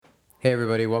Hey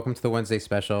everybody, welcome to the Wednesday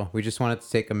special. We just wanted to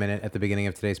take a minute at the beginning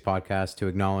of today's podcast to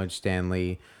acknowledge Stan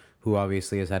Lee, who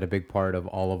obviously has had a big part of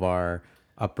all of our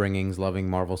upbringings, loving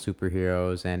Marvel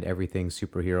superheroes and everything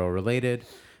superhero related.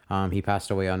 He passed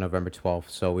away on November 12th,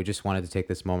 so we just wanted to take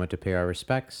this moment to pay our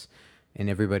respects, and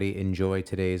everybody enjoy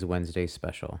today's Wednesday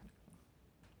special.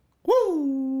 Woo!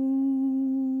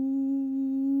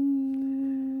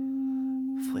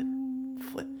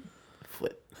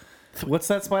 Flip. What's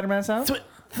that Spider-Man sound?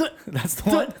 That's the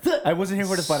one. I wasn't here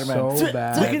for the Spider-Man. So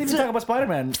bad. We can even talk about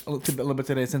Spider-Man a little bit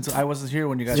today, since I wasn't here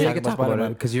when you guys Yeah, talked you can about talk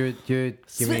about Spider-Man. it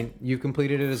because you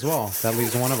completed it as well. That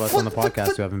leaves one of us on the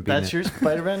podcast who haven't beaten That's it. your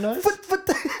Spider-Man noise?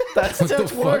 That's What the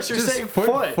worse. fuck? You're Just saying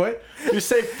foot. You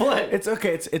say foot. It's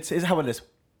okay. It's how about this?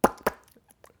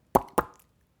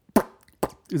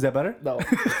 Is that better? No. What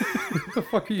the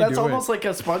fuck are you That's doing? almost like a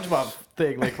SpongeBob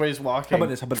thing, like where he's walking. How about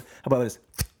this? How about this?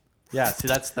 Yeah, see,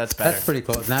 that's better. That's pretty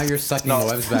close. Now you're sucking the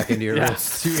webs back into your Yeah.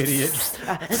 wrists, you idiot.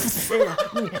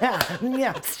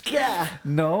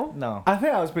 No. No. I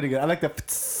think I was pretty good. I like the.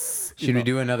 Should we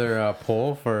do another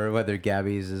poll for whether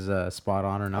Gabby's is spot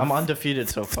on or not? I'm undefeated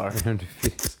so far.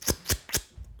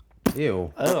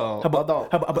 Ew. Oh, How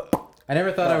about I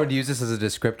never thought I would use this as a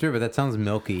descriptor, but that sounds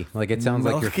milky. Like it sounds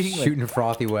like Milky? you're Like- shooting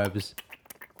frothy webs.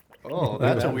 oh,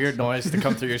 that's a weird noise to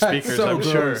come through your speakers, So I'm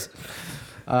gross. sure.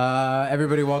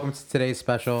 Everybody, welcome to today's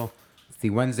special. It's the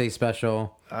Wednesday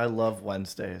special. I love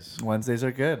Wednesdays. Wednesdays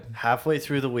are good. Halfway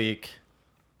through the week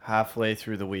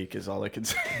is all I can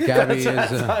say. Gabby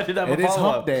That's- is, I didn't have a It is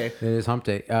follow-up. hump day. It is hump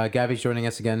day. Gabby's joining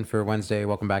us again for Wednesday.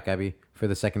 Welcome back, Gabby, for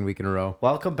the second week in a row.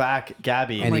 Welcome back,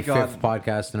 Gabby. And my the God. fifth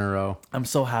podcast in a row. I'm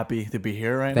so happy to be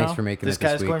here right now. Thanks for making This it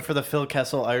this guy's week. going for the Phil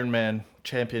Kessel Ironman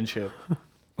Championship.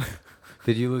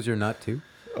 Did you lose your nut too?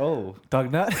 Oh.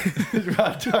 Dog nut.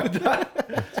 Throwback.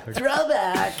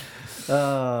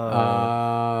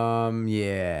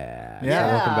 Yeah. Yeah.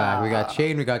 So welcome back. We got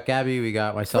Shane, we got Gabby, we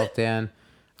got myself, Dan.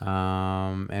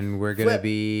 And we're gonna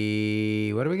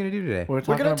be. What are we gonna do today? We're We're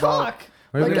talking going to about. talk.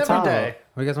 What are we Like gonna every talk day. about?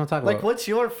 What do you guys want to talk Like, about? what's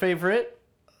your favorite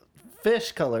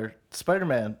fish color?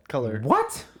 Spider-Man color.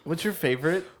 What? What's your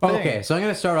favorite Oh, thing? okay, so I'm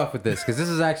gonna start off with this because this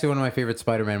is actually one of my favorite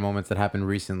Spider-Man moments that happened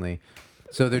recently.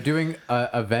 So they're doing an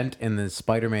event in the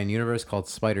Spider-Man universe called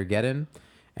Spider-Geddon,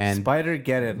 and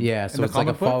Spider-Geddon. yeah, In so the it's like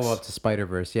a comic books? follow-up to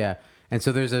Spider-Verse, yeah. And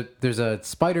so there's a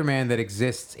Spider-Man that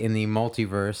exists in the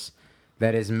multiverse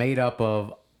that is made up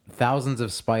of thousands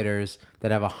of spiders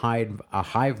that have a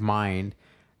hive mind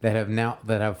that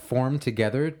have formed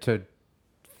together to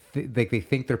they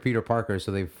think they're Peter Parker,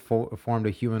 so they've formed a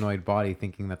humanoid body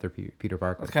thinking that they're Peter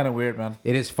Parker. That's kind of weird, man.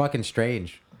 It is fucking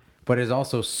strange, but it's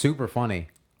also super funny.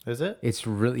 Is it? It's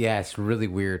really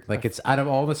weird. Like, it's out of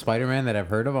all the Spider-Man that I've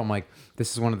heard of, I'm like,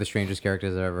 this is one of the strangest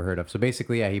characters I've ever heard of. So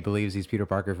basically, yeah, he believes he's Peter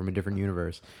Parker from a different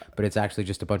universe, but it's actually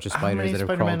just a bunch of How spiders many that have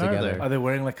Spider-Man crawled are together. there? Are they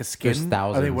wearing like a skin? There's Are they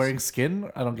thousands. wearing skin?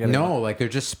 I don't get it. No, like they're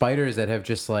just spiders that have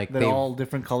just like They're all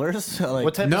different colors. Like,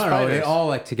 What type no, of no, spiders? they all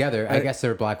like together. I guess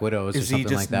they're Black Widows or is he something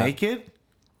just like that. naked?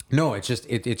 No, it's just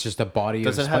it's just a body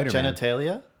Does of it have Spider-Man.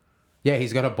 genitalia? Yeah,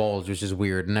 he's got a bulge, which is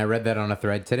weird, and I read that on a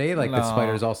thread today. Like the No.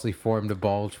 spiders also formed a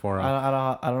bulge for him,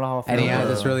 I don't know how. I feel and he has about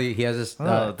this it.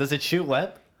 Oh, does it shoot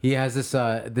wet? He has this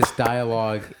this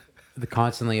dialogue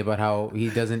constantly about how he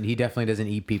definitely doesn't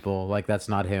eat people. Like, that's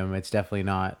not him. It's definitely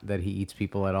not that he eats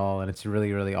people at all. And it's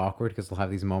really awkward because he'll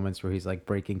have these moments where he's like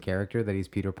breaking character that he's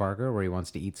Peter Parker, where he wants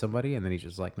to eat somebody, and then he's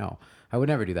just like, no, I would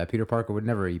never do that. Peter Parker would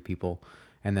never eat people.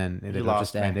 And then it'll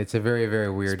lost just me. end. It's a very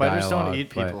weird Spiders dialogue. don't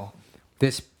eat but people.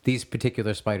 These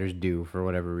particular spiders do, for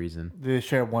whatever reason. Do they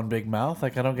share one big mouth?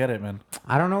 Like, I don't get it, man.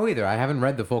 I don't know either. I haven't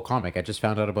read the full comic. I just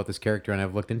found out about this character, and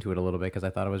I've looked into it a little bit because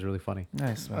I thought it was really funny.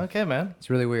 Nice, man. Okay, man.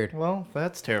 It's really weird. Well,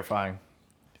 that's terrifying.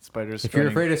 Spiders. If you're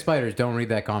running. afraid of spiders, don't read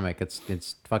that comic.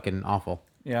 It's fucking awful.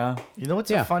 Yeah. You know what's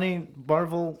Yeah. a funny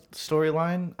Marvel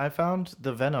storyline I found?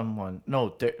 The Venom one. No,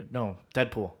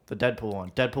 Deadpool. The Deadpool one.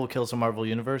 Deadpool kills the Marvel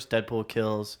Universe. Deadpool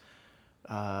kills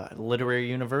literary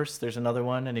universe. There's another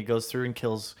one, and he goes through and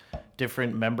kills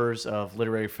different members of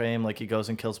literary fame. Like he goes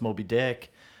and kills Moby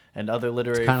Dick and other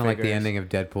literary. Kind of like the figures. ending of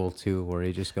Deadpool 2, where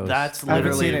he just goes. That's I haven't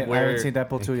literally seen it. I where haven't seen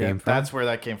Deadpool 2 it yet. came from. that's where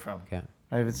that came from. Yeah.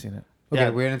 I haven't seen it. Okay, Yeah.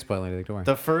 we didn't spoil anything. Don't worry.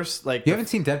 The first like You haven't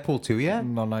seen Deadpool 2 yet?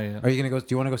 No, not yet. Are you gonna go? Do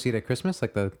you want to go see it at Christmas,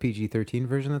 like the PG-13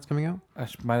 version that's coming out?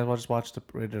 Might as well just watch the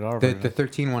rated R The version.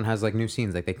 13 one has like new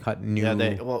scenes, like they cut new.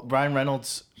 Ryan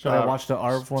Reynolds. Should I watch the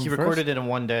R one He first? recorded it in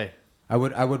one day. I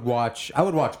would watch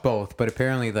both, but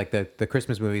apparently like the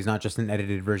Christmas movie is not just an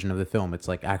edited version of the film. It's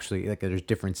like actually like there's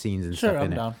different scenes and Sure, stuff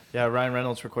I'm in down. Yeah, Ryan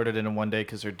Reynolds recorded it in one day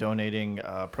because they're donating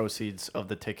proceeds of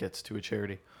the tickets to a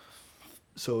charity.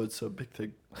 So it's a big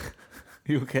thing.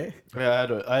 You okay?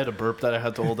 Yeah, I had a burp that I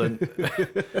had to hold in.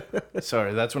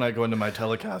 Sorry, that's when I go into my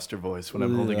Telecaster voice when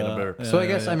I'm holding in a burp. So I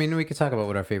guess I mean we could talk about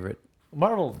what our favorite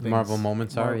Marvel things. Marvel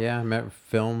moments are. Yeah,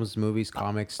 films, movies,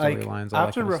 comics, storylines. All After that kind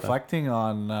of stuff. reflecting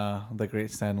on the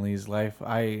great Stan Lee's life,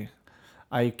 I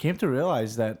came to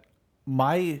realize that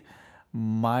my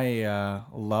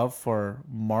love for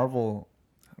Marvel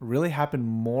really happened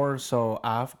more so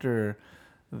after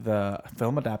the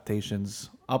film adaptations.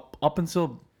 Up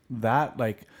until that,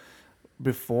 like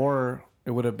before,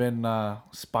 it would have been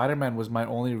Spider-Man was my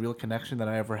only real connection that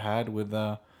I ever had with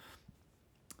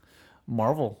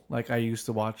Marvel. Like I used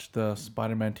to watch the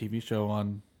Spider-Man TV show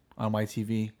on my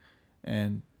TV,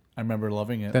 and I remember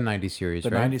loving it. The '90s series, The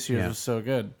right? '90s series was so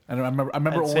good, and I remember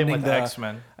And same owning with the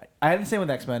X-Men. I had the same with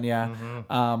X-Men, yeah.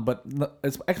 But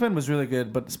X-Men was really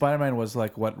good, but Spider-Man was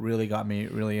like what really got me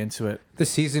really into it. The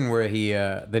season where he,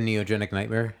 the Neogenic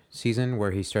Nightmare season,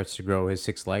 where he starts to grow his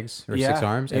 6 legs or 6 Yeah,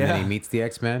 arms, and then he yeah. meets the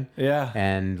X-Men. Yeah.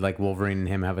 And like Wolverine and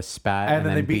him have a spat, And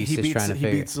then Beast is trying to he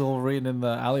figure. beats Wolverine in the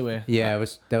alleyway. Yeah,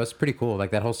 that was pretty cool.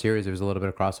 Like that whole series, there was a little bit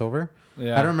of crossover.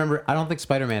 Yeah. I don't remember. I don't think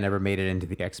Spider-Man ever made it into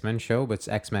the X-Men show, but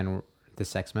the X-Men.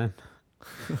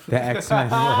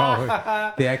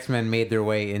 The X-Men made their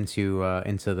way into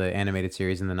the animated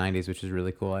series in the '90s, which is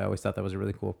really cool. I always thought that was a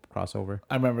really cool crossover.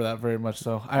 I remember that very much.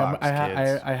 So Fox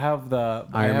Kids. I have the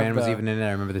Iron Man was even in it.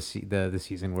 I remember the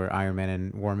season where Iron Man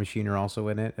and War Machine are also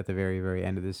in it at the very very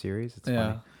end of the series. It's Yeah.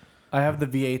 funny. I have the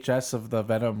VHS of the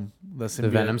Venom, the The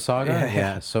Venom saga,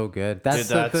 yeah, so good. That's,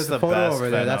 Dude, the photo best over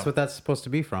there. That's Venom. what that's supposed to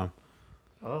be from.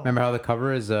 Oh. Remember how the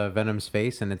cover is Venom's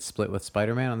face and it's split with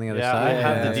Spider-Man on the other Yeah, side? I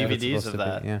have that's the what it's DVDs supposed of to be,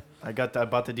 that. Yeah. I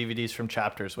bought the DVDs from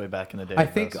Chapters way back in the day. I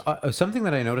of think those. something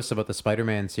that I noticed about the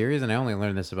Spider-Man series, and I only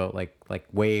learned this about like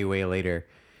way later,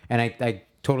 and I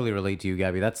totally relate to you,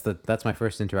 Gabby. That's my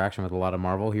first interaction with a lot of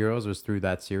Marvel heroes was through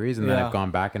that series, and then Yeah. I've gone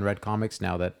back and read comics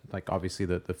now that like obviously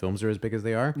the films are as big as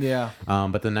they are. Yeah.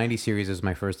 But the '90s series is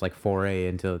my first like foray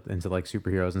into like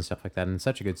superheroes and stuff like that, and it's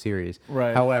such a good series.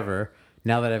 Right. However,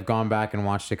 now that I've gone back and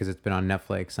watched it because it's been on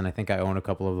Netflix, and I think I own a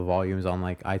couple of the volumes on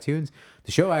like iTunes,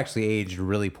 the show actually aged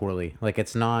really poorly. Like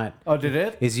it's not. Oh, did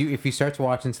it? If you start to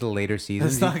watch into the later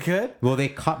seasons, It's not good? Well, they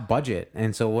cut budget,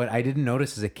 and so what I didn't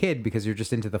notice as a kid, because you're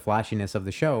just into the flashiness of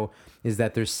the show, is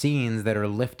that there's scenes that are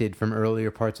lifted from earlier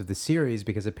parts of the series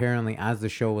because apparently as the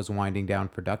show was winding down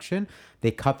production, they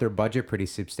cut their budget pretty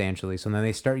substantially. So then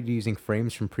they started using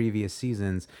frames from previous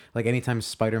seasons. Like anytime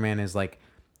Spider-Man is like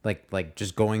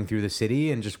just going through the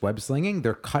city and just web slinging,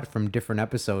 they're cut from different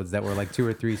episodes that were like 2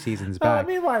 or 3 seasons I back.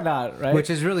 mean, why not, right?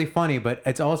 Which is really funny, but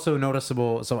it's also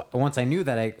noticeable. So once I knew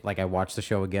that I watched the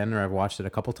show again, or I've watched it a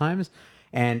couple times,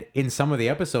 and in some of the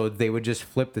episodes they would just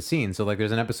flip the scene. So like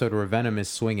there's an episode where Venom is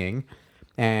swinging,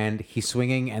 and he's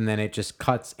swinging, and then it just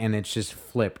cuts and it's just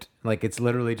flipped. Like it's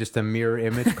literally just a mirror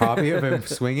image copy of him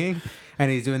swinging,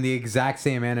 and he's doing the exact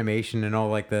same animation, and all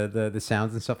like the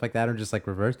sounds and stuff like that are just like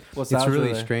reversed. What It's sounds are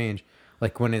really they? strange.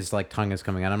 Like when his like tongue is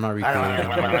coming out. I'm not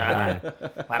recreating it.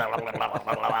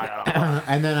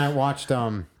 And then I watched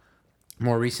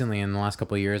more recently in the last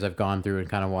couple of years, I've gone through and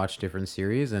kind of watched different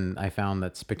series, and I found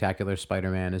that Spectacular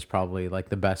Spider-Man is probably like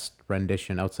the best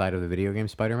rendition outside of the video game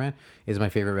Spider-Man. Is my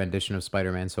favorite rendition of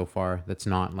Spider-Man so far. That's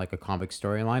not like a comic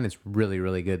storyline. It's really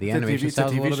really good. The animation it's a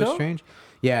style is a TV little show? bit strange.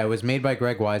 Yeah, it was made by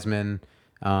Greg Weisman,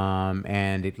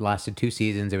 and it lasted 2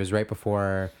 seasons. It was right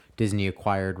before Disney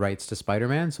acquired rights to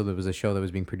Spider-Man, so there was a show that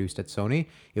was being produced at Sony.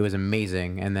 It was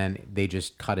amazing, and then they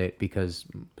just cut it because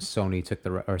Marvel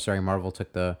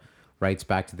took the rights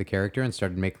back to the character and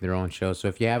started making their own show. So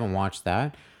if you haven't watched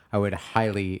that, I would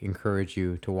highly encourage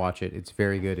you to watch it. It's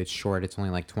very good. It's short. It's only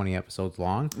like 20 episodes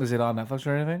long. Is it on Netflix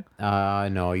or anything?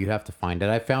 No, you have to find it.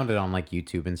 I found it on like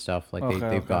YouTube and stuff. Like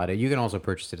they've got it. You can also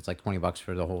purchase it. It's like $20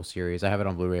 for the whole series. I have it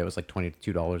on Blu-ray. It was like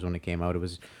 $22 when it came out. It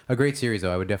was a great series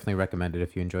though. I would definitely recommend it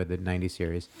if you enjoyed the '90s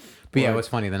series. But yeah, it was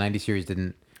funny. The '90s series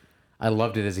didn't. I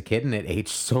loved it as a kid, and it aged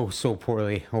so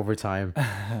poorly over time.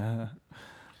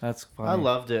 That's funny. I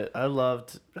loved it. I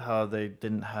loved how they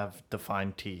didn't have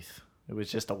defined teeth. It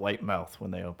was just a white mouth when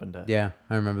they opened it. Yeah,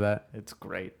 I remember that. It's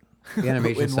great. The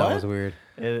animation In style what? was weird.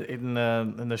 In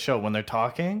the show, when they're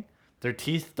talking, their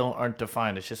teeth aren't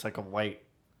defined. It's just like a white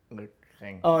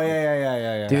thing. Oh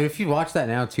yeah. Dude, if you watch that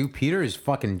now too, Peter is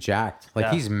fucking jacked. Like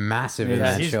Yeah. he's massive in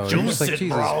Yeah, that he's show. You're just like, juicing,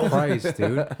 Jesus bro." Christ,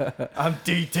 dude. I'm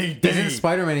DTD. He's in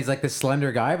Spider-Man. He's like this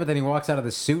slender guy, but then he walks out of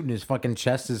the suit and his fucking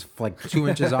chest is like 2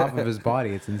 inches off of his body.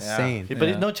 It's insane. But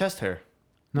he's no chest hair.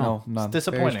 No, It's none. Very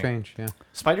disappointing. strange. Yeah.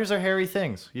 Spiders are hairy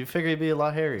things. You figure he'd be a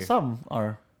lot hairier. Some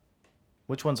are.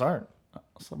 Which ones aren't?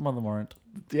 Some of them aren't.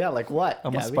 Yeah, like what?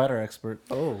 I'm a Gabby? spider expert.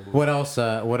 Oh. What else?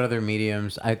 What other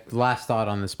mediums? Last thought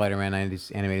on the Spider-Man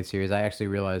 90s animated series. I actually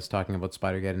realized talking about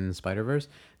Spider-Geddon and Spider-Verse,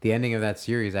 the ending of that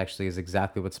series actually is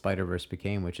exactly what Spider-Verse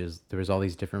became, which is there was all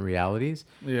these different realities,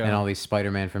 Yeah. and all these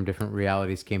Spider-Man from different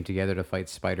realities came together to fight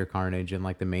Spider Carnage in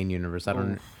like the main universe. I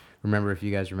don't remember if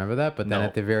you guys remember that, but then No.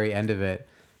 at the very end of it,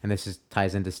 and this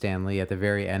ties into Stan Lee. At the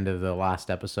very end of the last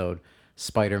episode,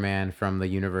 Spider-Man from the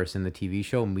universe in the TV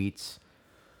show meets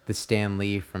the Stan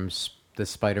Lee from the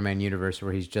Spider-Man universe,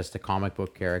 where he's just a comic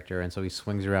book character, and so he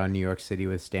swings around New York City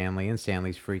with Stan Lee, and Stan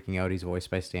Lee's freaking out. He's voiced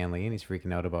by Stan Lee, and he's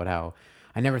freaking out about how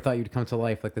I never thought you'd come to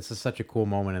life. Like, this is such a cool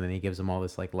moment, and then he gives him all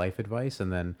this like life advice,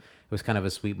 and then it was kind of a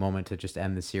sweet moment to just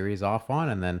end the series off on.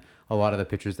 And then a lot of the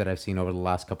pictures that I've seen over the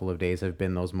last couple of days have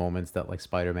been those moments that like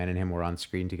Spider-Man and him were on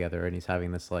screen together, and he's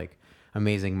having this like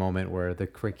amazing moment where the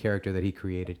character that he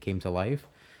created came to life.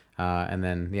 And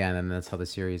then that's how the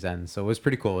series ends. So it was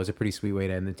pretty cool. It was a pretty sweet way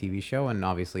to end the TV show, and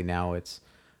obviously now it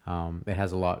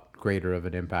has a lot greater of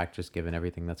an impact just given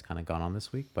everything that's kind of gone on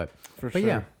this week. But For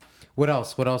yeah, sure. what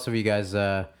else? What else have you guys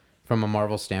from a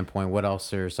Marvel standpoint? What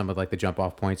else are some of like the jump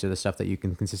off points or the stuff that you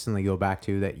can consistently go back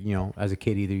to that as a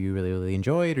kid either you really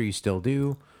enjoyed or you still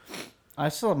do? I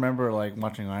still remember like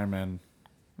watching Iron Man,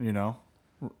 and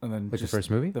then Like the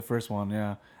first movie, the first one,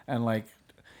 yeah, and like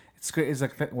it's great. It's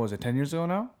like what was it 10 years ago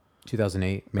now?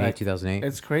 2008, May Like, 2008.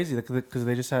 It's crazy because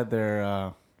they just had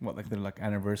their their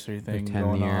anniversary thing 10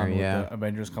 going year, on with yeah. the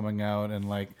Avengers coming out, and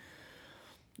like,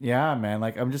 yeah, man,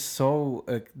 like I'm just so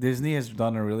Disney has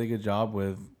done a really good job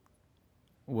with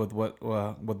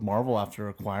Marvel after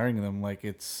acquiring them. Like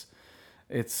it's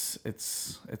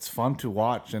fun to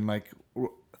watch, and like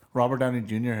Robert Downey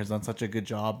Jr. has done such a good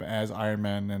job as Iron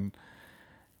Man,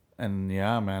 and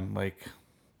yeah, man, like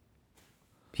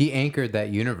He anchored that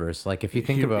universe. Like if you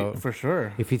think about for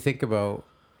sure. if you think about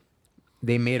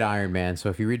they made Iron Man. So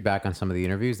if you read back on some of the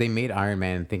interviews, they made Iron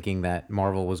Man thinking that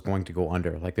Marvel was going to go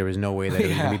under. Like there was no way that it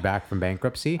was going to be back from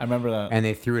bankruptcy. I remember that. And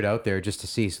they threw it out there just to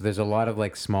see. So there's a lot of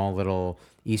like small little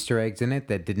Easter eggs in it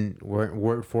that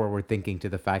weren't forward thinking to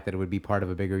the fact that it would be part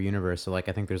of a bigger universe. So like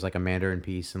I think there's like a Mandarin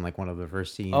piece in like one of the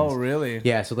first scenes. Oh, really?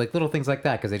 Yeah, so like little things like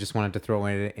that because they just wanted to throw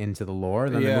it into the lore.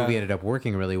 And then the Yeah. movie ended up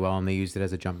working really well, and they used it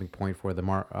as a jumping point for the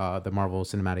Marvel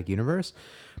Cinematic Universe.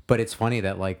 But it's funny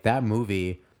that like that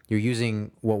movie, you're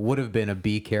using what would have been a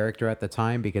B character at the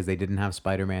time because they didn't have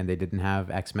Spider-Man, they didn't have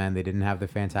X-Men, they didn't have the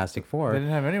Fantastic Four. They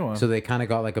didn't have anyone. So they kind of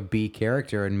got like a B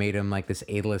character and made him like this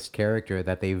A-list character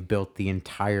that they've built the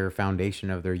entire foundation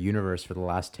of their universe for the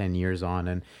last 10 years on.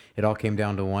 And it all came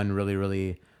down to one really,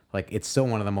 really, like, it's still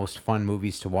one of the most fun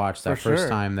movies to watch. That For first sure.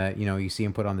 time that, you see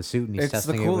him put on the suit and he's It's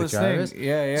the testing it with coolest thing. Jarvis.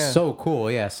 Yeah. So cool.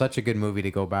 Yeah, such a good movie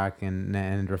to go back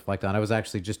and reflect on. I was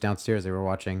actually just downstairs. They were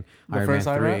watching The Iron Man first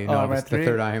 3. Iron Man? No, Oh, it Iron was Man the 3?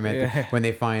 third Iron Man. Yeah. When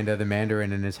they find the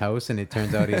Mandarin in his house and it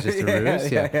turns out he's just a ruse.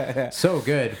 Yeah. So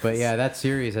good. But yeah, that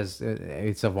series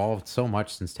it's evolved so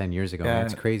much since 10 years ago. Yeah. Man.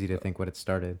 It's crazy to think what it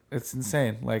started. It's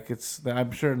insane. Like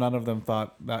I'm sure none of them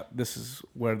thought that this is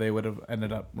where they would have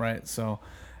ended up, right? So,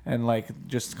 and like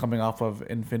just coming off of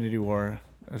Infinity War,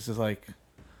 it's just like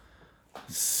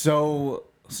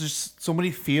just so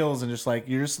many feels, and just like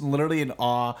you're just literally in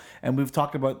awe. And we've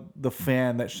talked about the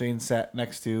fan that Shane sat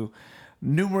next to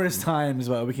numerous times,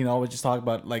 but we can always just talk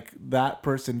about like that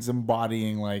person's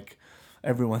embodying like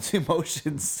everyone's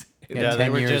emotions. Yeah,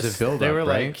 10 years of build-up, They were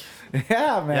right? like,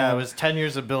 Yeah, man. yeah, it was 10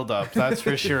 years of build-up. That's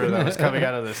for sure. That was coming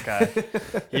out of this guy.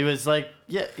 He was like,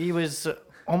 he was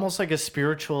almost like a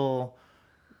spiritual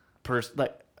person.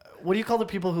 Like, what do you call the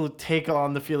people who take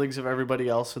on the feelings of everybody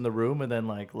else in the room and then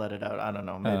like let it out? I don't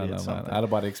know. Maybe it's something. Out of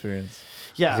body experience.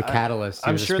 Yeah, He's a catalyst. He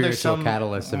I'm was a sure there's spiritual some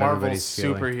catalyst of Marvel everybody's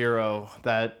feeling. superhero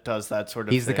that does that sort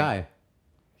of He's thing. the guy.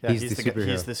 Yeah, He's the superhero.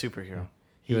 He's the superhero.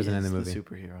 He wasn't in is the movie.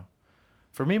 superhero.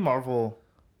 For me, Marvel,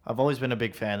 I've always been a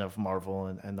big fan of Marvel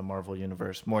and the Marvel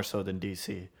universe, more so than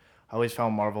DC. I always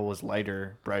found Marvel was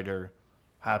lighter, brighter,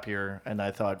 happier, and I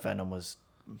thought Venom was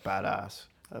badass.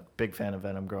 A big fan of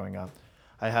Venom growing up.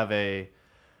 I have they're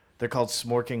called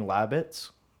Smorking Labbits.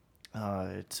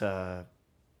 It's a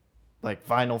like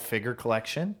vinyl figure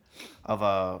collection of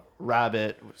a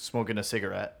rabbit smoking a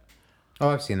cigarette. Oh,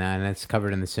 I've seen that, and it's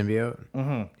covered in the symbiote.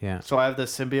 Mm-hmm. Yeah, So I have the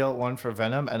symbiote one for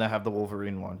Venom, and I have the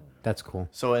Wolverine one. that's cool.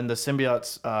 So in the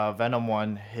symbiote's Venom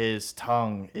one, his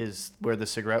tongue is where the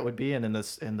cigarette would be, and in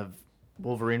the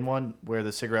Wolverine one, where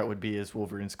the cigarette would be is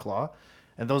Wolverine's claw.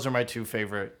 And those are my two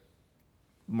favorite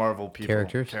Marvel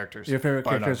characters. Your favorite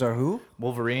Bar none. characters are who?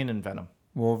 Wolverine and Venom.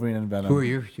 Wolverine and Venom. Who are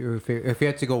your favorite? If you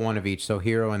had to go one of each, so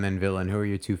hero and then villain, who are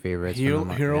your two favorites? from Hero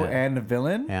the hero yeah. and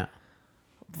villain? Yeah.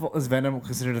 Is Venom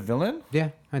considered a villain? Yeah,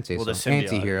 I'd say Well, the so. symbiote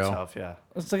Anti-hero. itself, yeah.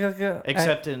 It's like a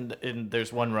Except in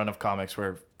there's one run of comics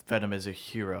where Venom is a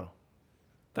hero.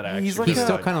 That I he's actually like He's a,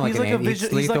 still kinda like he's an like a, he's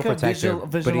he's lethal like a protector,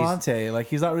 but he's- vigilante. Like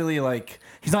he's not really like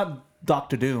he's not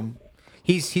Doctor Doom.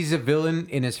 He's a villain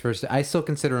in his first. I still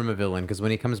consider him a villain because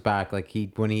when he comes back, like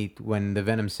when the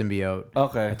Venom symbiote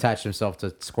Okay. attached himself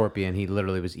to Scorpion, he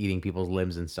literally was eating people's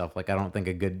limbs and stuff. Like I don't think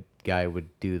a good guy would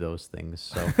do those things.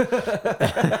 So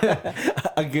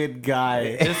A good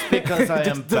guy. just because I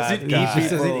am Doesn't bad eat guy. He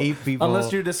just doesn't eat people.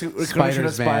 Unless you're just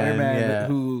Commissioner Spider-Man, yeah.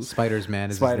 who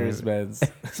Spider-Man is Spider's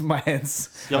his name.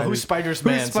 Man's. Yo, who's Spider's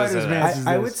Man? Spider's Man? This is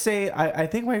I this. would say I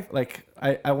think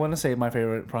I want to say my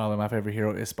favorite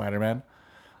hero is Spider-Man.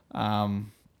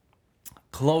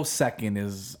 Close second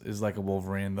is like a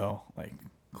Wolverine though. Like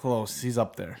close, he's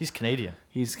up there. He's Canadian.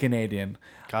 He's Canadian.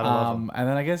 Gotta love him. And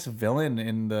then I guess villain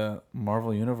in the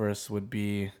Marvel universe would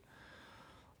be,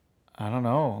 I don't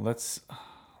know.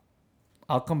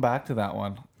 I'll come back to that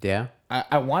one. Yeah.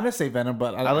 I want to say Venom,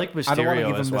 but I like I don't want to Mysterio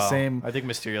give as him well. the same. I think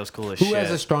Mysterio's cool as Who shit. has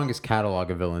the strongest catalog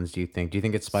of villains? Do you think? Do you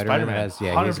think it's Spider-Man? Spider-Man, Has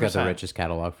yeah, he's got the 100%. richest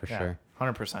catalog for sure.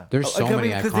 100%. There's so many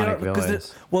iconic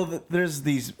villains. There's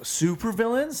these super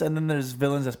villains, and then there's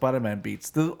villains that Spider-Man beats.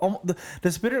 The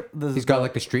spirit. He's got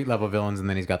like the street level villains, and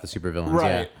then he's got the super villains. Right,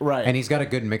 yeah. right. And he's got a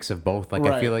good mix of both. Like I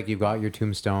Right. feel like you've got your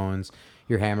Tombstones,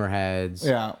 your Hammerheads,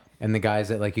 Yeah. and the guys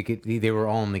that like they were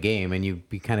all in the game, and you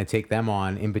kind of take them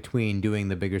on in between doing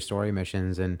the bigger story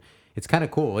missions, and it's kind of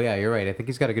cool. Yeah, you're right. I think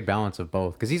he's got a good balance of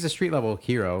both because he's a street level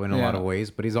hero in a lot Yeah. of ways,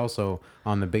 but he's also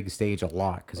on the big stage a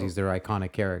lot because he's their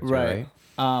iconic character, right?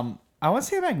 Right. I want to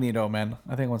say Magneto, man.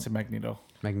 I think I want to say Magneto.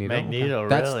 Magneto,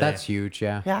 That's really? that's huge.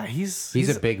 Yeah. Yeah, he's He's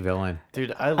a big villain.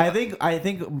 Dude, I think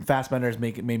Fassbender's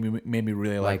made me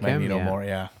really like Like him, Magneto yeah. more.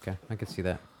 Yeah, Okay, I could see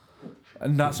that.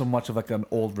 not so much of like an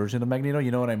old version of Magneto.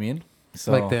 You know what I mean?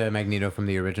 So Like the Magneto from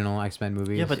the original X-Men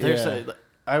movies. Yeah, but there's Yeah.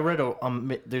 I read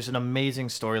there's an amazing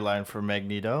storyline for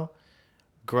Magneto.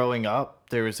 Growing up,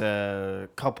 there was a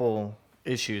couple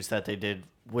issues that they did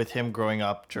with him growing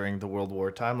up during the World War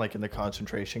time, like in the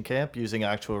concentration camp, using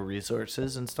actual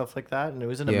resources and stuff like that. And it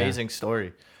was an Yeah. amazing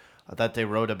story that they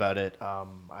wrote about it.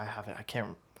 I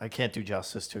can't do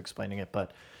justice to explaining it,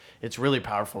 but it's really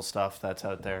powerful stuff that's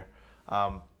out there.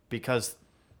 Because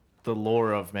the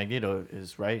lore of Magneto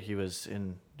is right. He was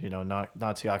in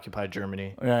Nazi occupied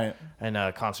Germany right. and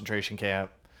a concentration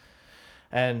camp,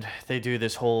 and they do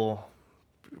this whole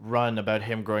run about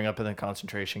him growing up in the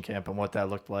concentration camp and what that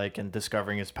looked like, and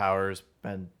discovering his powers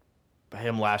and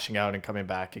him lashing out and coming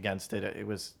back against it.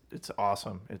 It's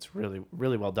awesome. It's really,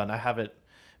 really well done. I have it.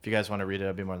 If you guys want to read it,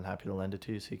 I'd be more than happy to lend it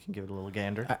to you so you can give it a little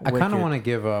gander. I kind of Wicked. want to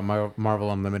give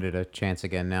Marvel Unlimited a chance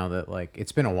again now that like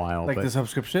it's been a while. Like but the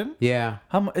subscription. yeah,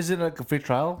 Is it like a free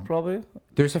trial? Probably.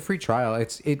 there's a free trial.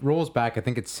 It rolls back. I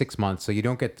think it's 6 months, so you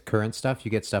don't get current stuff.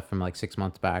 You get stuff from like 6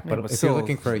 months back. Yeah, But but if still, you're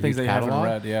looking for a things huge that you haven't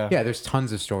catalog, read, yeah. there's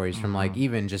tons of stories from like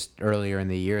even just earlier in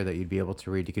the year that you'd be able to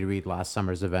read. You could read last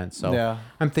summer's events. So Yeah.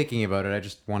 I'm thinking about it. I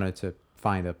just wanted to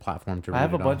find a platform to read. I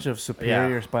have a it bunch on. of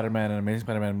Superior Spider-Man and Amazing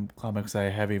Spider-Man comics I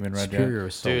haven't even read Superior yet.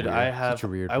 is so Dude, weird. I Such a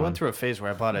weird I one. went through a phase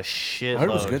where I bought a shitload heard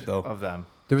it was good, though. of them.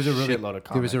 There was a really shitload of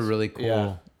there was a comics. really cool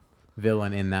Yeah.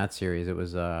 villain in that series. It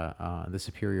was the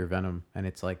Superior Venom, and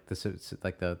it's like the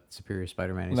Superior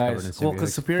Spider-Man. He's covered in Nice. Well, symbiote. because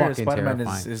It's Superior fucking Spider-Man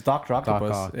terrifying. is Dr. Doc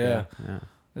Octopus. Ock, Yeah. yeah,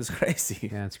 It's crazy.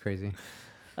 yeah, it's crazy.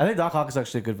 I think Doc Ock is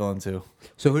actually a good villain too.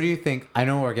 So who do you think? I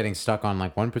know we're getting stuck on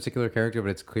like one particular character, but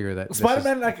it's clear that this is-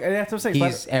 Spider-Man, like I have to say,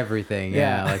 he's everything.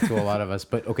 Yeah, Yeah. like to a lot of us.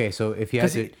 But okay, so if you had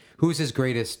 'Cause to, he- who's his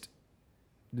greatest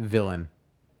villain?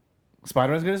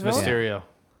 Spider-Man's good as villain. Mysterio.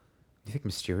 You think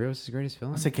Mysterio is his greatest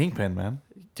villain? I say Kingpin, man.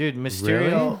 Dude,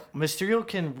 Mysterio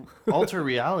can alter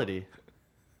reality.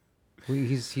 Well,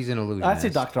 he's an illusionist. I'd say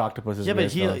Dr. Octopus is Yeah, the but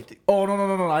greatest he- villain. Oh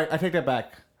no! I take that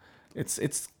back.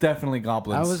 It's definitely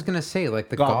goblins. I was gonna say like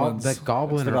the Goblins. that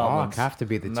Goblin It's the or Ock goblins. have to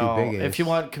be the No, two biggest. if you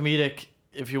want comedic,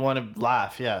 if you want to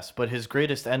laugh, yes. But his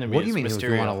greatest enemy what do is you mean? If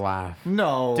Mysterio. you want to laugh?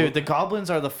 no, Dude, the goblins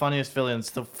are the funniest villains.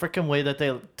 The freaking way that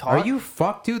they talk. Are you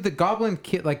fucked, dude? The Goblin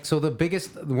kid, like, so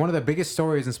one of the biggest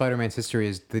stories in Spider-Man's history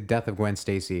is the death of Gwen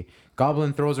Stacy.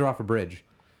 Goblin throws her off a bridge.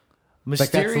 Mysterio,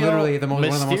 Like that's literally one of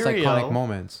the most Mysterio- iconic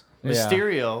moments.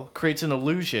 Mysterio creates an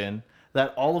illusion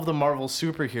that all of the Marvel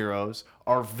superheroes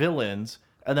are villains,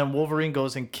 and then Wolverine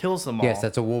goes and kills them all. Yes,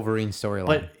 that's a Wolverine storyline.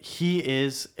 But he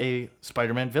is a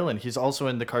Spider-Man villain. He's also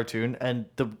in the cartoon, and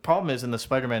the problem is in the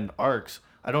Spider-Man arcs.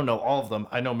 I don't know all of them.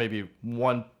 I know maybe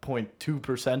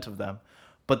 1.2% of them.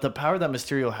 But the power that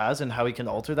Mysterio has and how he can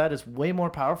alter that is way more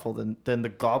powerful than the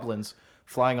Goblin's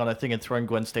flying on a thing and throwing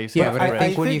Gwen Stacy. Yeah, off but the I bridge.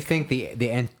 think when you think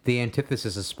the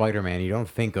antithesis of Spider-Man, you don't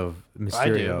think of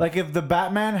Mysterio. Like if the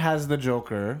Batman has the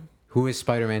Joker, Who is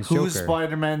Spider-Man's Joker? who's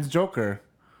Spider-Man's Joker?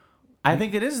 I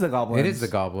think it is the Goblins. It is the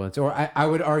Goblins, or I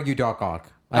would argue Doc Ock.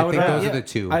 I think those are the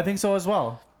two. I think so as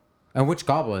well. And which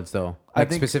goblins though? I Like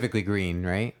think- specifically green,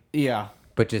 right? Yeah.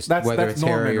 But just That's whether that's it's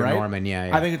Norman, Harry or right? Norman, yeah.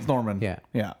 I think it's Norman. Yeah.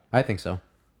 Yeah. I think so.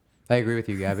 I agree with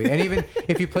you, Gabby. And even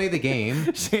if you play the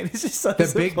game, Shane is just so The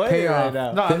big disappointed payoff- right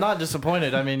now. No, I'm not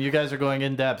disappointed. I mean, you guys are going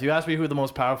in depth. You asked me who the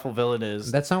most powerful villain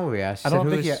is. that's not what we asked. You I don't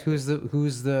said think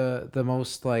who's the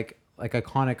most like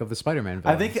iconic of the Spider-Man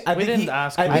villains. I We think didn't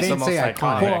ask I who's think, the didn't most say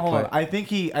iconic. iconic. Hold on. but- I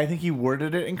think he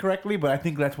worded it incorrectly, but I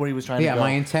think that's where he was trying Yeah, to go.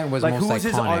 my intent was like most who's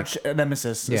his iconic. arch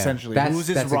nemesis Yeah, essentially? that's- Who's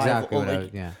his that's rival? exactly what I-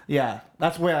 Like, yeah. yeah,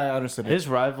 that's where I understood it. His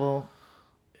rival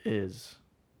is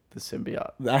the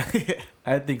symbiote.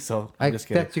 I think so. I'm just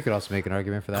kidding. You could also make an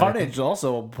argument for that. I think. Carnage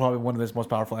also probably one of his most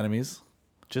powerful enemies.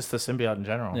 Just the symbiote in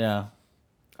general. Yeah,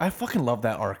 I fucking love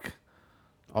that arc.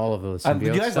 All of those. Did you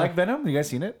symbiote guys stuff. like Venom? You guys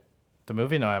seen it? The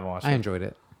movie? No, I haven't watched I it. enjoyed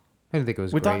it. I didn't think it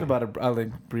was. We great. talked about it, I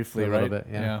think, briefly, A right? little bit,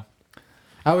 yeah.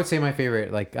 I would say my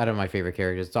favorite, like out of my favorite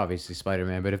characters, it's obviously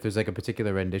Spider-Man. But if there's like a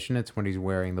particular rendition, it's when he's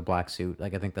wearing the black suit.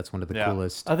 Like I think that's one of the Yeah.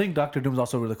 coolest. I think Doctor Doom's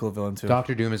also a really cool villain too.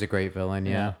 Doctor Doom is a great villain.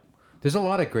 Yeah. Yeah. There's a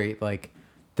lot of great like.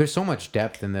 There's so much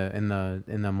depth in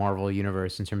the Marvel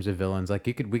universe in terms of villains. Like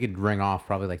we could ring off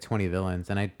probably like 20 villains,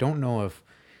 and I don't know if,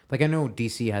 like I know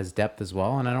DC has depth as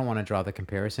well, and I don't want to draw the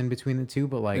comparison between the two,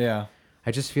 but like Yeah. I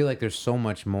just feel like there's so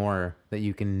much more that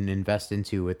you can invest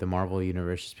into with the Marvel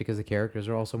universe, just because the characters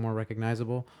are also more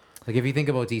recognizable. Like if you think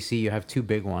about DC, you have two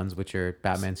big ones, which are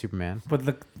Batman, Superman.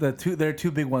 But their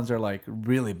two big ones are like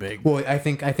really big. Well, I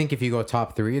think if you go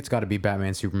top three, it's got to be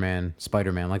Batman, Superman,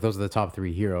 Spider-Man. Like those are the top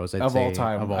three heroes I'd Of say, all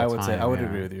time, Of all I would say I would yeah.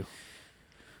 agree with you.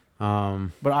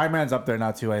 Um, But Iron Man's up there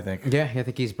now too. I think. yeah, I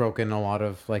think he's broken a lot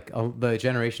of like the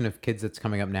generation of kids that's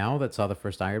coming up now that saw the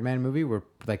first Iron Man movie. Were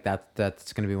like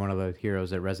that's going to be one of the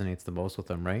heroes that resonates the most with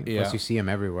them, right? Yeah. Plus you see him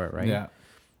everywhere, right? Yeah.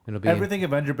 It'll be Everything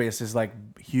Avenger based is like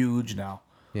huge now.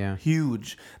 Yeah.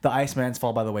 Huge. The Iceman's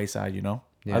fall by the wayside. You know.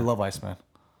 Yeah. I love Iceman.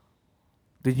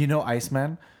 Did you know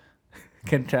Iceman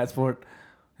can transport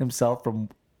himself from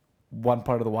one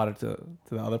part of the water to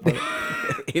the other part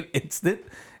in instant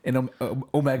in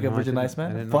Omega No, I Virgin didn't- I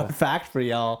Iceman? didn't know Fun that. fact for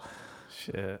y'all.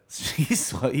 Shit.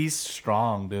 He's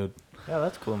strong, dude. Yeah,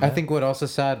 that's cool, I man. think what also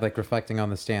sad, like reflecting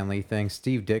on the Stan Lee thing,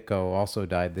 Steve Ditko also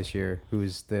died this year,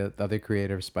 who's the other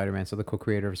creator of Spider-Man. So the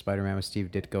co-creator of Spider-Man was Steve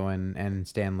Ditko and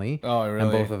Stan Lee. Oh, And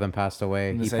really? both of them passed away.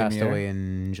 In the He same passed year? away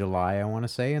in July, I want to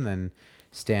say, and then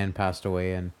Stan passed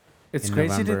away in It's in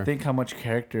crazy November. to think how much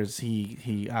characters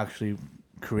he actually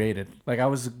created. Like I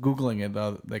was googling it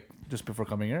like just before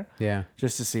coming here, Yeah.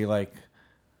 just to see like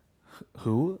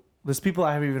who there's people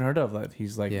I haven't even heard of that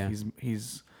he's like Yeah.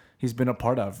 he's been a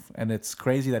part of, and it's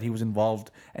crazy that he was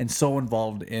involved and so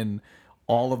involved in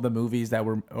all of the movies that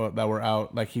were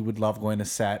out. Like he would love going to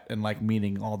set and like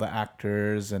meeting all the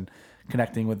actors and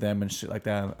connecting with them and shit like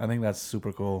that. I think that's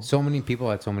super cool. So many people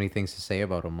had so many things to say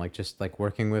about him, like just like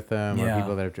working with him, Yeah. or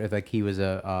people that are, like he was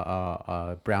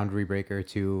a boundary breaker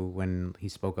too when he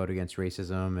spoke out against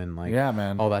racism and like Yeah,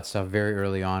 man. all that stuff very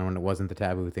early on when it wasn't the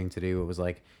taboo thing to do. It was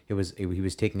like he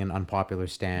was taking an unpopular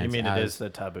stance. You mean it as- is the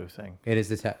taboo thing? It is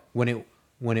the when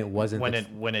it wasn't When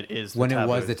the, it is the when taboo.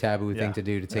 it was the taboo Yeah. thing to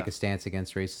do to take Yeah. a stance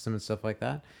against racism and stuff like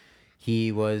that.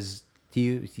 He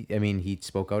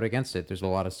spoke out against it. There's a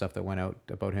lot of stuff that went out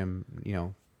about him,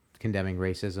 condemning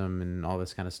racism and all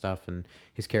this kind of stuff. And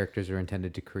his characters are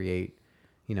intended to create,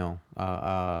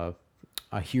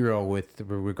 a hero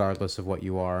regardless of what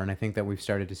you are. And I think that we've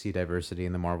started to see diversity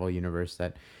in the Marvel universe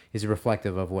that is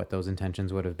reflective of what those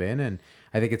intentions would have been. And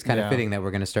I think it's kind of Yeah. fitting that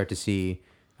we're going to start to see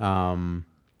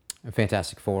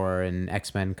Fantastic Four and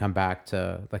X-Men come back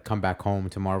home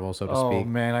to Marvel, so to Oh speak,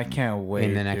 man, I can't wait.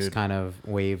 in the next dude. kind of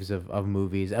waves of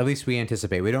movies. At least we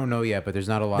anticipate. We don't know yet, but there's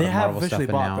not a lot They of have Marvel officially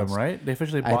stuff bought announced. them, right? They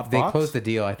officially bought They Fox? closed the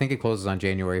deal. I think it closes on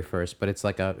January 1st, but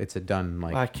it's a done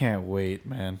like. I can't wait,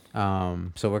 man.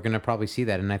 So we're gonna probably see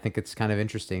that, and I think it's kind of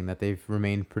interesting that they've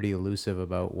remained pretty elusive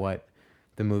about what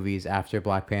the movies after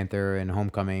Black Panther and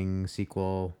Homecoming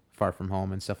sequel, Far From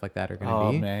Home, and stuff like that are gonna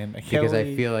Oh be. man, I can't Because I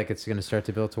wait. feel like it's gonna start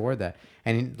to build toward that.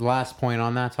 And the last point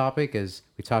on that topic is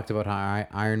we talked about how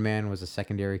Iron Man was a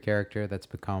secondary character that's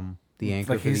become the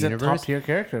anchor like for he's the a universe. top tier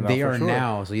character now. They for are sure.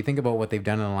 now. So you think about what they've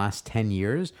done in the last 10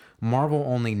 years. Marvel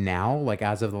only now, like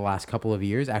as of the last couple of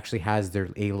years, actually has their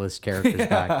A-list characters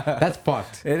back. That's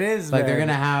fucked. It is Like they're man.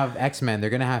 gonna have X-Men. They're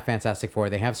gonna have Fantastic Four.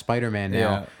 They have Spider-Man now.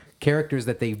 Yeah. characters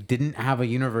that they didn't have a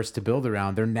universe to build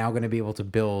around, they're now going to be able to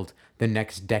build the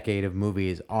next decade of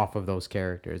movies off of those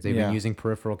characters. They've been using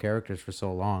peripheral characters for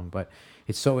so long, but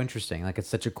it's so interesting. Like, it's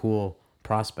such a cool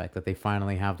prospect that they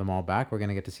finally have them all back. We're going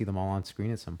to get to see them all on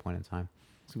screen at some point in time.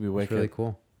 It's gonna be It's wicked. really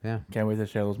cool. Yeah. Can't wait to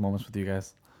share those moments with you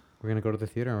guys. We're going to go to the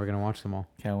theater and we're going to watch them all.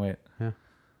 Can't wait. Yeah.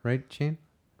 Right, Shane?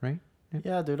 Right?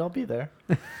 Yeah, dude, I'll be there.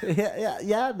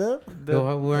 yeah.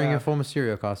 We're wearing yeah. a full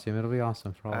Mysterio costume. It'll be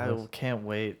awesome for all of I us. can't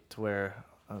wait to wear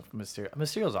a Mysterio.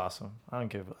 Mysterio's awesome. I don't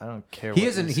care. He what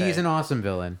is an you he's say. an awesome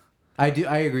villain. I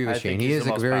agree with I Shane. think He he's is the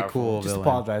a most very powerful. cool Just villain.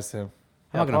 apologize to him.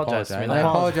 I'm not gonna apologize apologize. to me. I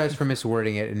apologize for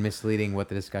miswording it and misleading what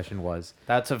the discussion was.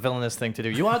 That's a villainous thing to do.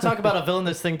 You want to talk about a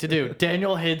villainous thing to do?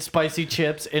 Daniel hid spicy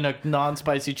chips in a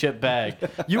non-spicy chip bag.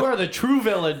 You are the true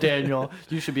villain, Daniel.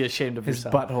 You should be ashamed of His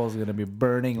yourself. butthole is gonna be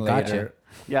burning Gotcha. later.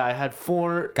 Yeah, I had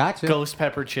 4 Gotcha. ghost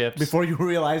pepper chips. Before you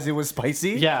realize it was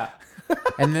spicy. Yeah,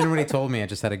 And then when he told me, I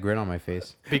just had a grin on my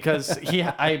face. because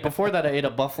before that I ate a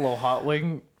buffalo hot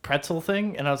wing pretzel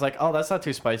thing, and I was like, oh, that's not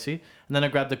too spicy. And then I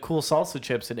grabbed the cool salsa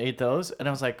chips and ate those, and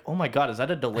I was like, oh my god, is that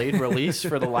a delayed release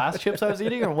for the last chips I was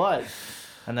eating or what?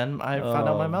 And then I found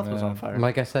out my mouth was on man. fire.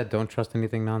 Like I said, don't trust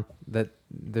anything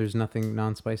there's nothing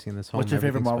non-spicy in this home. What's your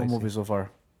favorite Everything's Marvel spicy. movie so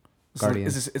far?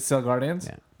 Guardians. It's still Guardians.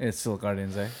 Yeah. It's still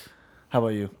Guardians, eh? How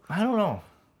about you? I don't know.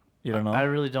 You don't know? I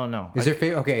really don't know. Is there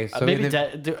favorite? Okay, so Maybe in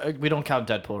the- we don't count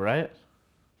Deadpool, right?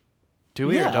 Do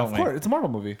we yeah, or don't of we? course. It's a Marvel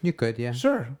movie. you could, yeah.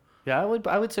 Sure. Yeah,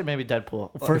 I would say maybe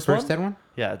Deadpool. First the first one? dead one.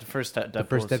 Yeah, the first Deadpool.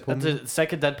 first Deadpool The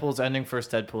second Deadpool's ending,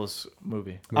 first Deadpool's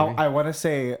movie. Movie? I want to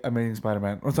say Amazing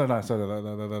Spider-Man. Oh, sorry,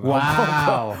 no.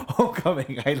 Wow.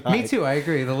 Homecoming. I lied. Me too. I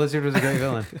agree. The lizard was a great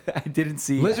villain. I didn't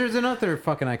see. Lizard's another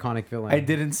fucking iconic villain. I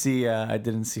didn't see.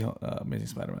 Amazing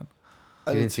Spider-Man.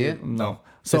 You didn't see it? No.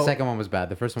 The second one was bad.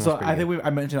 The first one was So pretty I think good. I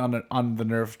mentioned on the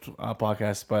Nerfed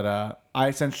podcast, but I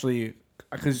essentially,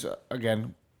 because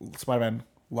again, Spider-Man,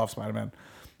 love Spider-Man.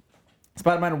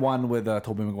 Spider-Man 1 with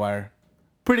Tobey Maguire,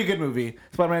 pretty good movie.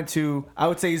 Spider-Man 2, I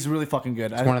would say he's really fucking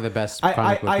good. It's one of the best I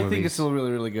comic book think movies. it's still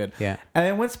really, really good. Yeah. And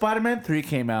then when Spider-Man 3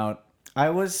 came out, I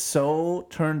was so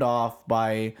turned off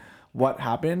by what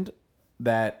happened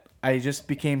that I just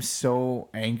became so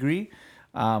angry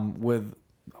with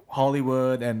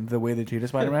Hollywood and the way they treated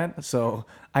Spider-Man. So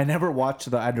I never watched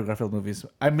the Andrew Garfield movies.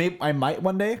 I might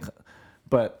one day,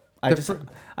 but I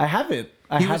haven't.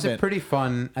 He was a pretty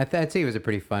fun. I'd say he was a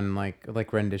pretty fun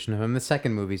like rendition of him. The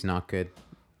second movie's not good.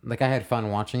 Like, I had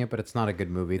fun watching it, but it's not a good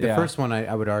movie. The Yeah. first one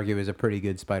I would argue is a pretty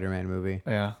good Spider-Man movie.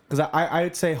 Yeah, because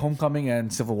I'd say Homecoming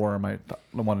and Civil War are my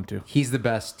 1 and 2. He's the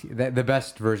best. The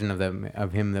best version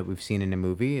of him that we've seen in a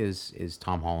movie is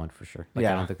Tom Holland for sure. Like, I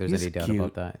Yeah, don't think there's he's any doubt cute.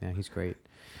 about that. Yeah, he's great.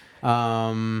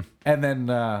 And then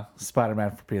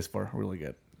Spider-Man for PS4, really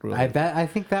good. Really, I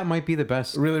think that might be the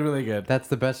best. really, really good. That's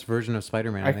the best version of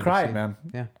Spider-Man. I think I've cried, seen. man.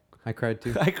 Yeah, I cried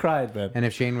too. I cried, man. And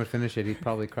if Shane would finish it, he'd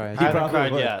probably cry. as I well. haven't probably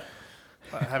cried would. yet.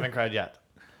 I haven't cried yet.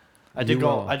 I You did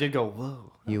go. will. I did go.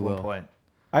 Whoa. You at one will. point.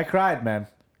 I cried, man.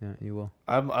 Yeah, you will.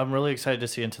 I'm really excited to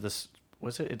see Into this.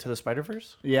 Was it Into the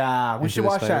Spider-Verse? Yeah, we Into should the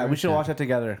watch that. We Spider-Verse, should yeah. watch that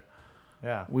together.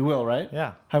 Yeah. We will, right?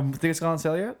 Yeah. Think it's gone on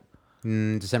sale yet?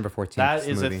 December 14th. That the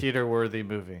is a movie. theater-worthy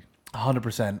movie.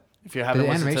 100%. If you haven't The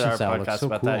listened to animation our style looks podcast so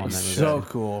about cool that, on you that should. movie.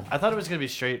 So cool. I thought it was going to be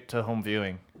straight to home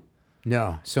viewing.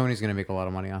 No, Sony's gonna make a lot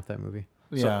of money off that movie.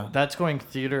 So Yeah. that's going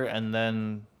theater and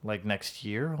then like next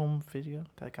year home video.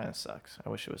 That kind of sucks. I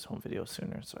wish it was home video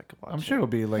sooner so I could watch I'm it. sure it'll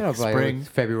be like Like spring.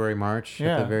 February, March at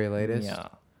Yeah. the very latest. Yeah.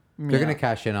 They're gonna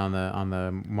cash in on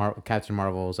the Captain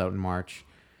Marvel's out in March.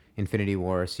 Infinity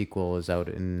War sequel is out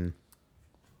in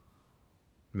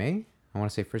May. I want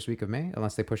to say first week of May,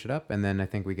 unless they push it up, and then I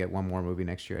think we get one more movie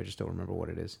next year. I just don't remember what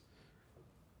it is.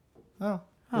 Oh,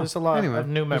 there's a lot of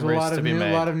new there's memories to be A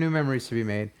made. lot of new memories to be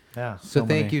made. Yeah. So So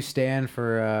thank many. you, Stan,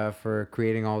 for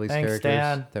creating all these Thanks, characters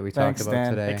Stan. that we Thanks, talked about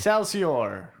Stan. today.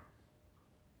 Excelsior.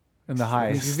 In the It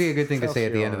highs. would be a good thing to say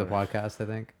at the end of the Excelsior. podcast, I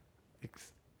think.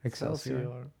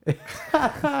 Excelsior.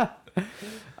 Excelsior.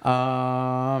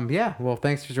 Yeah, well,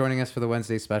 thanks for joining us for the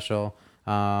Wednesday special.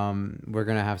 We're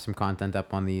gonna have some content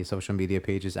up on the social media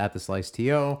pages at the Slice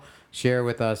TO. Share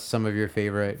with us some of your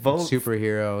favorite Vote.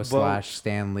 superhero /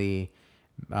 Stan Lee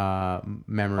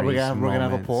memories. we're gonna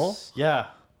have a moments. poll? Yeah.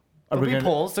 There'll be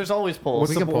polls. There's always polls.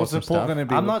 We can poll some stuff. gonna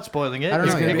be? I'm not spoiling it. I don't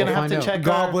know You're yet. gonna We'll have to find out. check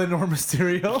Goblin or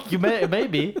Mysterio. You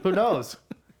maybe. Who knows?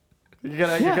 You're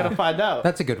gonna find out.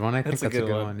 That's a good one. I think that's a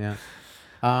good one.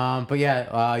 Yeah. But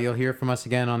yeah, you'll hear from us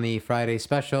again on the Friday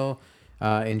special.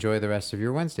 Enjoy the rest of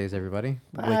your Wednesdays, everybody.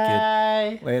 Wicked.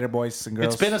 Bye. Later, boys and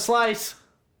girls. It's been a slice.